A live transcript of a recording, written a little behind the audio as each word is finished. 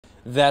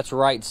That's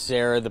right,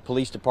 Sarah. The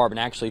police department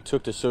actually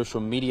took to social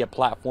media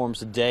platforms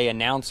today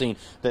announcing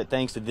that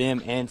thanks to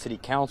them and city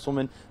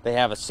councilmen, they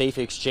have a safe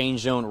exchange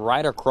zone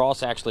right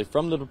across actually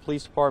from the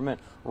police department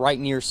right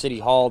near City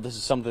Hall. This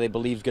is something they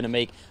believe is going to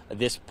make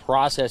this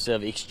process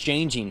of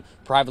exchanging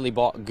privately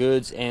bought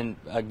goods and,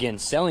 again,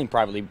 selling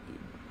privately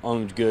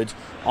owned goods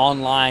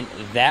online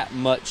that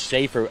much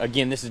safer.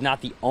 Again, this is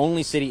not the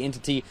only city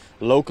entity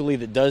locally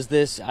that does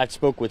this. I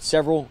spoke with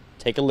several.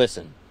 Take a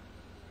listen.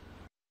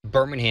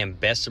 Birmingham,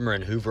 Bessemer,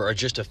 and Hoover are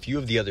just a few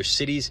of the other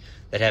cities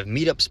that have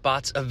meetup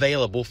spots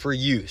available for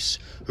use.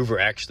 Hoover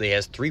actually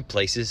has 3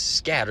 places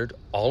scattered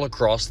all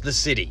across the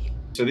city.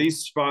 So these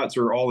spots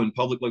are all in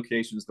public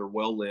locations. They're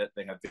well lit.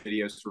 They have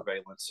video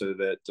surveillance so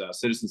that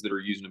citizens that are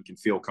using them can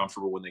feel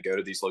comfortable when they go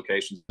to these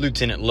locations.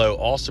 Lieutenant Lowe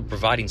also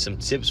providing some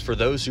tips for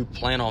those who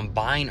plan on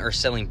buying or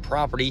selling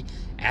property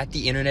at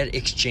the internet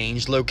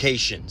exchange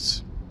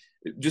locations.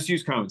 Just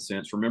use common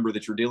sense. Remember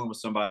that you're dealing with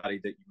somebody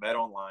that you met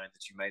online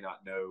that you may not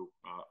know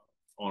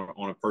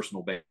on a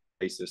personal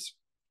basis.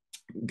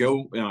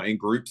 Go in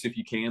groups if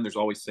you can. There's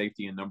always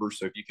safety in numbers.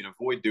 So if you can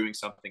avoid doing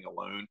something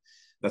alone,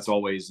 that's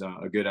always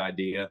a good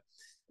idea.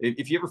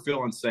 If you ever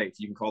feel unsafe,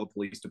 you can call the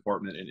police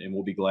department and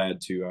we'll be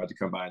glad to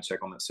come by and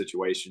check on that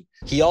situation.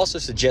 He also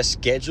suggests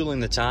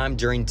scheduling the time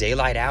during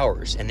daylight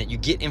hours and that you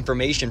get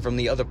information from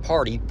the other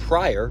party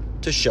prior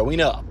to showing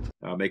up.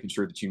 Making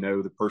sure that you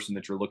know the person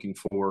that you're looking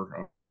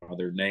for,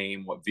 their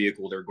name, what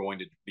vehicle they're going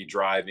to be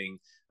driving,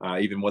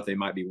 even what they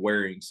might be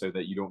wearing so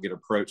that you don't get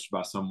approached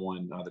by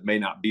someone that may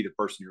not be the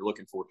person you're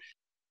looking for.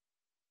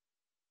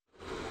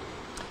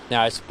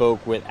 Now, I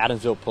spoke with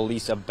Adamsville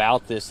Police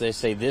about this. They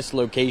say this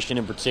location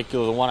in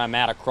particular, the one I'm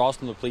at across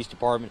from the police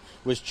department,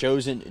 was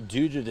chosen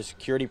due to the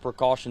security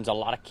precautions. A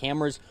lot of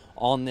cameras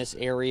on this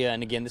area.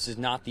 And again, this is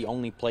not the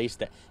only place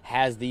that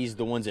has these.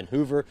 The ones in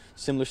Hoover,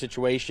 similar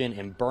situation.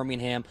 In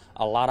Birmingham,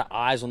 a lot of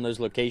eyes on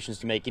those locations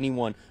to make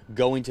anyone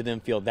going to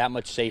them feel that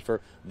much safer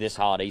this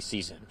holiday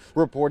season.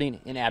 Reporting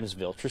in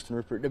Adamsville, Tristan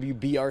Rupert,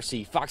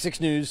 WBRC, Fox 6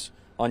 News,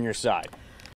 on your side.